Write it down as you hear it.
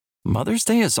Mother's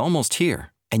Day is almost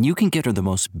here, and you can get her the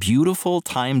most beautiful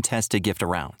time-tested gift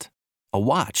around. A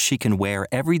watch she can wear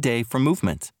every day from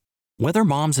Movement. Whether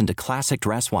mom's into classic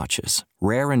dress watches,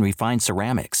 rare and refined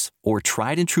ceramics, or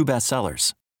tried and true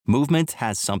bestsellers, Movement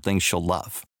has something she'll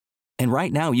love. And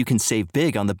right now you can save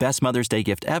big on the best Mother's Day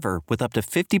gift ever with up to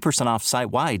 50% off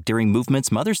site-wide during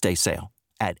Movement's Mother's Day sale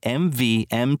at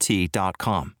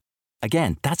MVMT.com.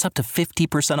 Again, that's up to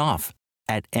 50% off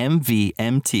at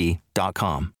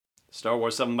MVMT.com. Star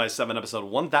Wars 7x7 episode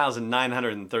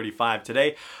 1935.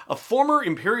 Today, a former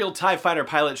Imperial TIE fighter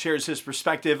pilot shares his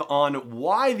perspective on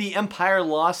why the Empire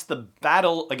lost the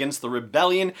battle against the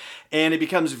Rebellion, and it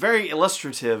becomes very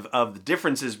illustrative of the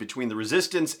differences between the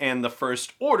Resistance and the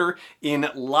First Order in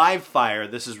Live Fire.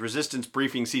 This is Resistance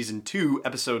Briefing Season 2,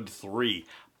 Episode 3.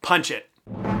 Punch it!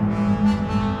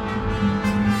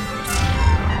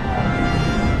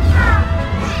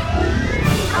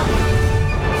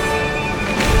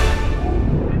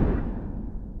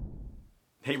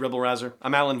 Hey Rebel Rouser,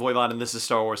 I'm Alan Voivod and this is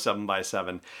Star Wars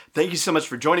 7x7. Thank you so much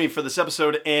for joining me for this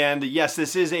episode, and yes,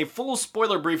 this is a full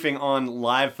spoiler briefing on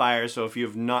Live Fire, so if you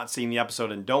have not seen the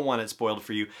episode and don't want it spoiled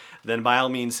for you, then by all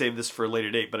means save this for a later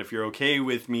date. But if you're okay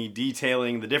with me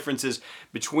detailing the differences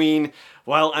between,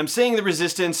 well, I'm saying the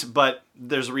Resistance, but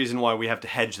there's a reason why we have to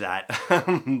hedge that.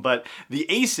 But the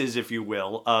aces, if you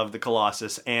will, of the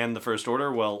Colossus and the First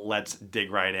Order, well, let's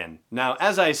dig right in. Now,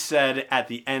 as I said at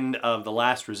the end of the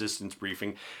last Resistance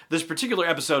briefing, this particular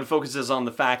episode focuses on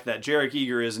the fact that Jarek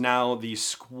Yeager is now the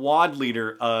squad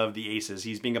leader of the aces.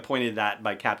 He's being appointed that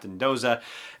by Captain Doza,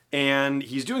 and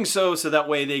he's doing so that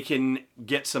way they can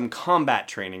get some combat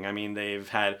training. I mean, they've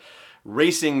had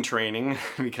racing training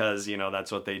because, you know,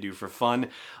 that's what they do for fun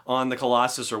on the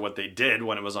Colossus, or what they did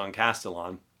when it was on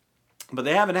Castellon. But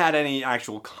they haven't had any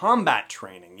actual combat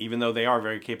training, even though they are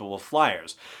very capable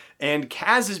flyers. And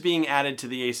Kaz is being added to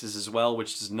the aces as well,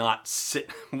 which does not sit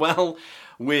well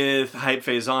with Hype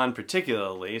Phazon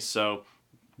particularly. So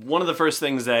one of the first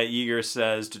things that Yeager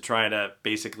says to try to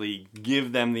basically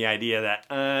give them the idea that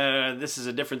this is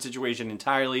a different situation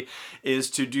entirely is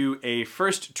to do a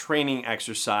first training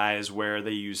exercise where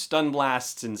they use stun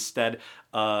blasts instead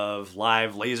of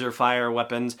live laser fire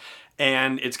weapons.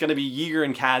 And it's going to be Yeager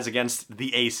and Kaz against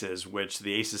the aces, which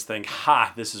the aces think,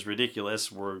 ha, this is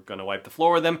ridiculous, we're going to wipe the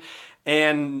floor with them.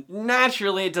 And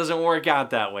naturally, it doesn't work out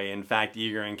that way. In fact,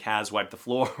 Yeager and Kaz wipe the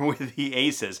floor with the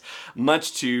aces,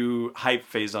 much to Hype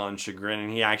Phazon's chagrin,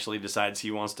 and he actually decides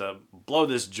he wants to blow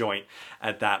this joint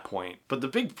at that point. But the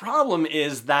big problem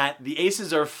is that the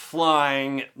aces are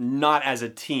flying not as a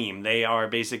team. They are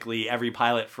basically every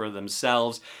pilot for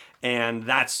themselves, and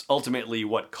that's ultimately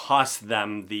what cost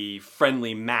them the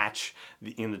friendly match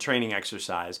in the training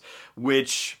exercise,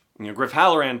 which, you know, Griff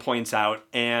Halloran points out,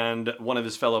 and one of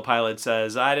his fellow pilots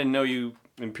says, I didn't know you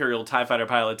Imperial TIE fighter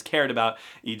pilots cared about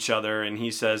each other, and he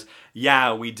says,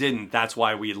 yeah, we didn't, that's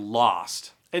why we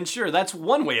lost. And sure, that's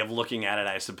one way of looking at it,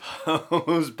 I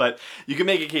suppose, but you can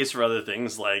make a case for other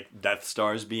things like Death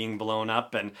Stars being blown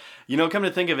up, and, you know, come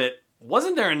to think of it,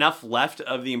 wasn't there enough left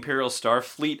of the Imperial Star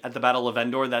Fleet at the Battle of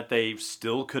Endor that they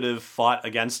still could have fought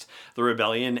against the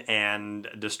Rebellion and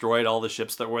destroyed all the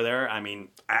ships that were there? I mean,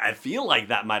 I feel like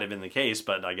that might have been the case,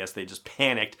 but I guess they just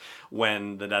panicked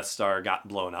when the Death Star got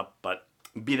blown up, but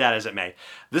be that as it may.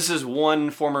 This is one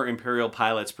former Imperial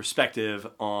pilot's perspective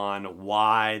on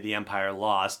why the Empire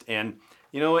lost, and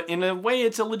you know, in a way,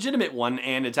 it's a legitimate one,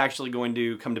 and it's actually going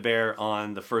to come to bear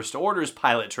on the First Order's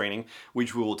pilot training,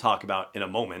 which we will talk about in a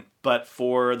moment. But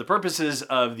for the purposes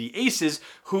of the aces,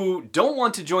 who don't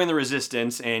want to join the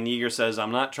Resistance, and Yeager says,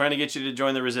 I'm not trying to get you to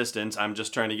join the Resistance, I'm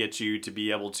just trying to get you to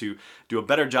be able to do a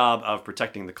better job of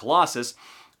protecting the Colossus.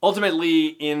 Ultimately,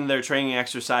 in their training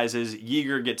exercises,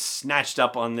 Yeager gets snatched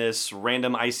up on this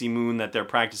random icy moon that they're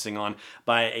practicing on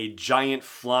by a giant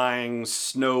flying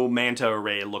snow manta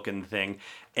ray looking thing,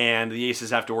 and the aces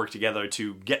have to work together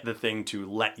to get the thing to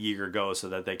let Yeager go so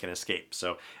that they can escape.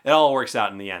 So it all works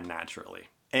out in the end, naturally.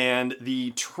 And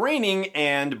the training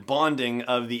and bonding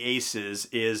of the aces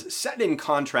is set in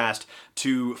contrast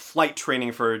to flight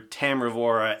training for Tam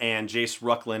Rivora and Jace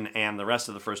Rucklin and the rest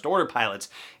of the First Order pilots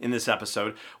in this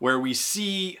episode, where we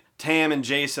see Tam and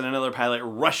Jace and another pilot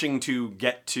rushing to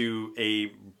get to a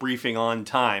briefing on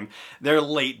time. They're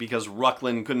late because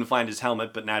Rucklin couldn't find his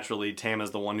helmet, but naturally Tam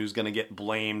is the one who's going to get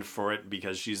blamed for it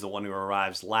because she's the one who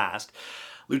arrives last.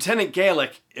 Lieutenant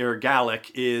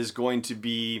Gallic is going to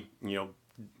be, you know,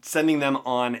 sending them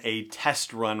on a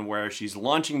test run where she's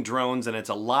launching drones, and it's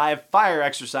a live fire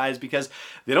exercise because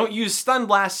they don't use stun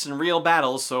blasts in real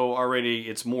battles, so already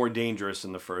it's more dangerous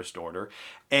in the First Order.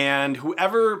 And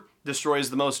whoever destroys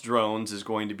the most drones is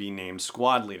going to be named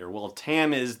squad leader. Well,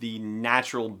 Tam is the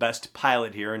natural best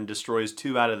pilot here and destroys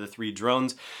 2 out of the 3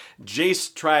 drones.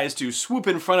 Jace tries to swoop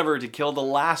in front of her to kill the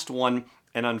last one,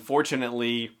 and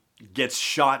unfortunately gets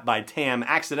shot by Tam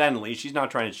accidentally. She's not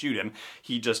trying to shoot him.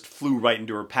 He just flew right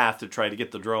into her path to try to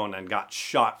get the drone and got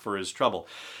shot for his trouble.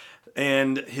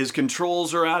 And his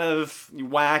controls are out of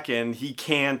whack and he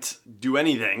can't do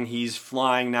anything. He's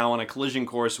flying now on a collision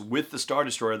course with the Star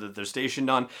Destroyer that they're stationed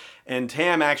on, and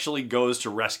Tam actually goes to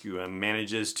rescue him,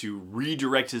 manages to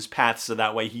redirect his path so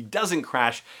that way he doesn't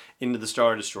crash into the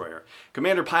Star Destroyer.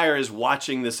 Commander Pyre is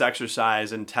watching this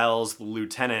exercise and tells the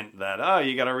lieutenant that, oh,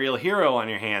 you got a real hero on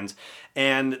your hands.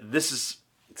 And this is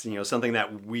something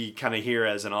that we kind of hear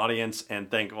as an audience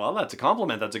and think, well, that's a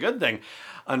compliment, that's a good thing.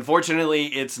 Unfortunately,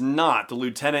 it's not. The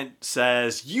lieutenant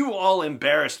says, you all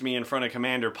embarrassed me in front of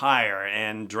Commander Pyre,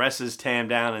 and dresses Tam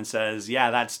down and says,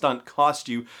 yeah, that stunt cost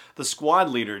you the squad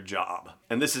leader job.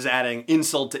 And this is adding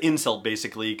insult to insult,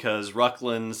 basically, because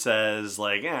Rucklin says,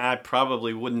 like, I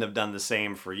probably wouldn't have done the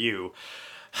same for you.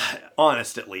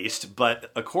 Honest, at least.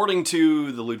 But according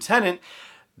to the lieutenant,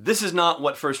 this is not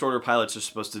what First Order pilots are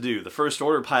supposed to do. The First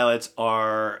Order pilots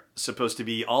are supposed to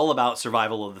be all about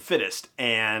survival of the fittest,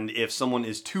 and if someone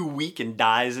is too weak and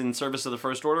dies in service of the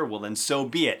First Order, well then so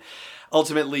be it.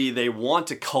 Ultimately, they want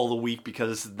to cull the weak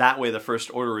because that way the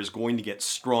First Order is going to get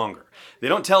stronger. They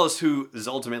don't tell us who is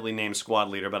ultimately named squad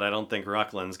leader, but I don't think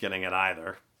Rucklin's getting it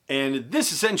either. And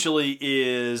this essentially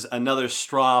is another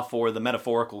straw for the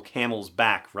metaphorical camel's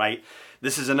back, right?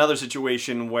 This is another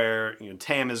situation where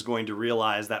Tam is going to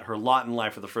realize that her lot in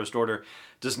life for the First Order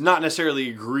does not necessarily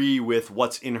agree with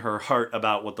what's in her heart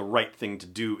about what the right thing to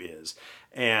do is.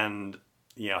 And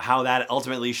how that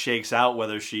ultimately shakes out,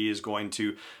 whether she is going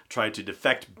to try to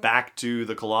defect back to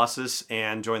the Colossus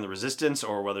and join the Resistance,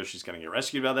 or whether she's going to get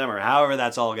rescued by them, or however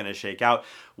that's all going to shake out.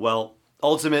 Well,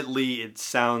 ultimately, it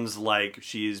sounds like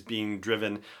she is being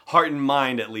driven, heart and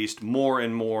mind at least, more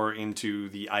and more into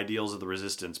the ideals of the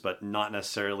Resistance, but not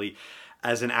necessarily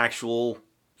as an actual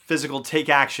physical take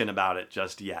action about it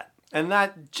just yet. And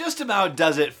that just about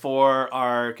does it for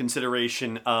our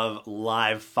consideration of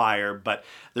live fire, but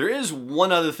there is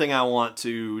one other thing I want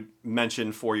to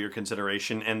mention for your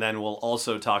consideration, and then we'll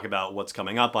also talk about what's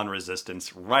coming up on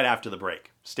Resistance right after the break.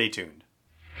 Stay tuned.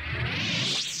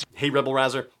 Hey Rebel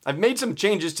Rouser, I've made some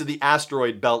changes to the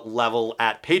asteroid belt level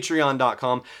at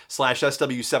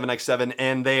patreon.com/SW7X7,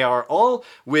 and they are all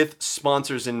with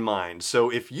sponsors in mind.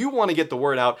 So if you want to get the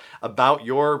word out about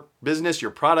your business, your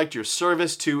product, your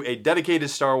service to a dedicated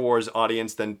Star Wars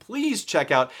audience, then please check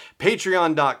out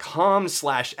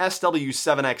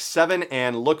patreon.com/SW7X7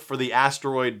 and look for the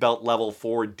asteroid belt level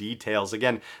for details.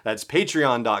 Again, that's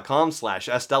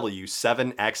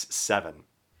patreon.com/SW7X7.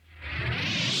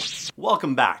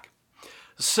 Welcome back.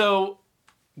 So,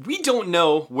 we don't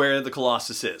know where the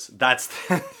Colossus is. That's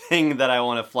the thing that I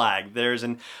want to flag. There's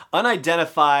an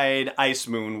unidentified ice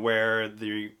moon where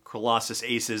the Colossus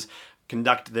Aces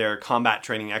conduct their combat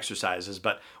training exercises,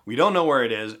 but we don't know where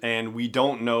it is, and we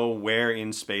don't know where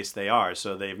in space they are.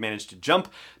 So they've managed to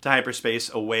jump to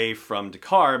hyperspace away from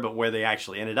D'Qar, but where they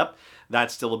actually ended up,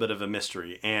 that's still a bit of a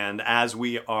mystery. And as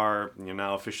we are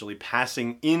now officially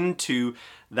passing into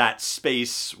that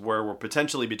space where we're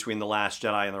potentially between The Last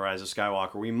Jedi and The Rise of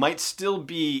Skywalker, we might still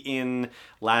be in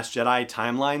Last Jedi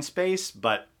timeline space,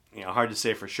 but hard to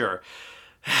say for sure.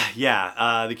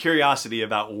 Yeah, the curiosity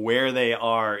about where they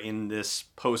are in this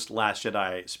post-Last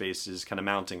Jedi space is kind of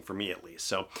mounting for me at least.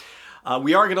 So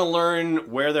we are going to learn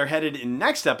where they're headed in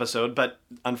next episode, but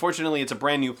unfortunately it's a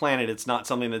brand new planet. It's not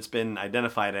something that's been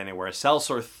identified anywhere.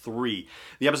 Selzor 3.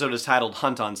 The episode is titled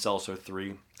Hunt on Selzor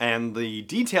 3, and the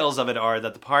details of it are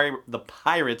that the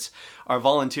pirates are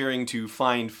volunteering to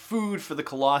find food for the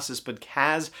Colossus, but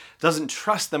Kaz doesn't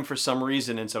trust them for some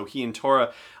reason, and so he and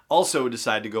Torra also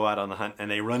decide to go out on the hunt,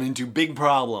 and they run into big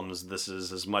problems. This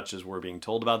is as much as we're being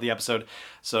told about the episode.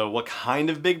 So what kind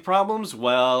of big problems?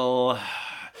 Well,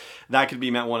 that could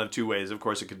be meant one of two ways. Of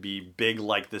course, it could be big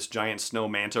like this giant snow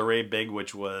manta ray big,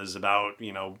 which was about,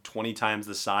 20 times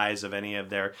the size of any of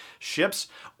their ships,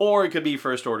 or it could be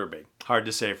First Order big. Hard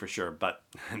to say for sure, but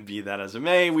be that as it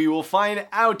may, we will find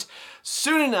out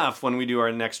soon enough when we do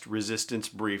our next Resistance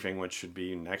briefing, which should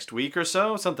be next week or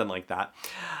so, something like that.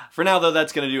 For now, though,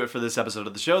 that's going to do it for this episode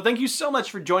of the show. Thank you so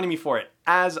much for joining me for it,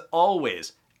 as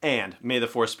always, and may the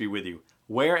Force be with you,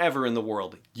 wherever in the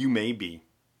world you may be.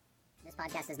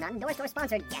 podcast is not endorsed or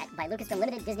sponsored yet by Lucasfilm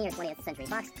Limited, Disney, or 20th Century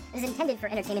Fox. It is intended for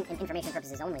entertainment and information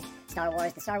purposes only. Star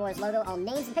Wars, the Star Wars logo, all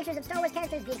names and pictures of Star Wars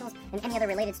characters, vehicles, and any other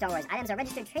related Star Wars items are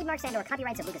registered trademarks and/or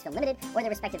copyrights of Lucasfilm Limited or their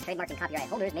respective trademark and copyright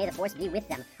holders. May the Force be with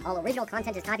them. All original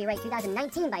content is copyright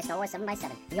 2019 by Star Wars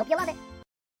 7x7. We hope you love it.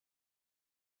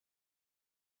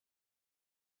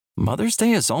 Mother's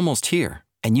Day is almost here,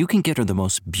 and you can get her the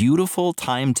most beautiful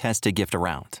time-tested gift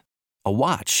around. A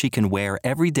watch she can wear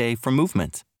every day from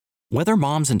Movement. Whether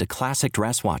mom's into classic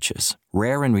dress watches,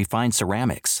 rare and refined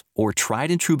ceramics, or tried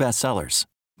and true bestsellers,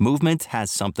 Movement has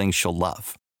something she'll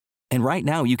love. And right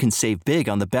now you can save big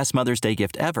on the best Mother's Day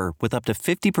gift ever with up to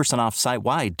 50% off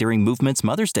site-wide during Movement's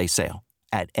Mother's Day sale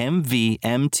at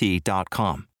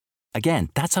MVMT.com. Again,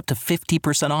 that's up to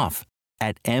 50% off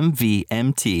at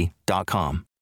MVMT.com.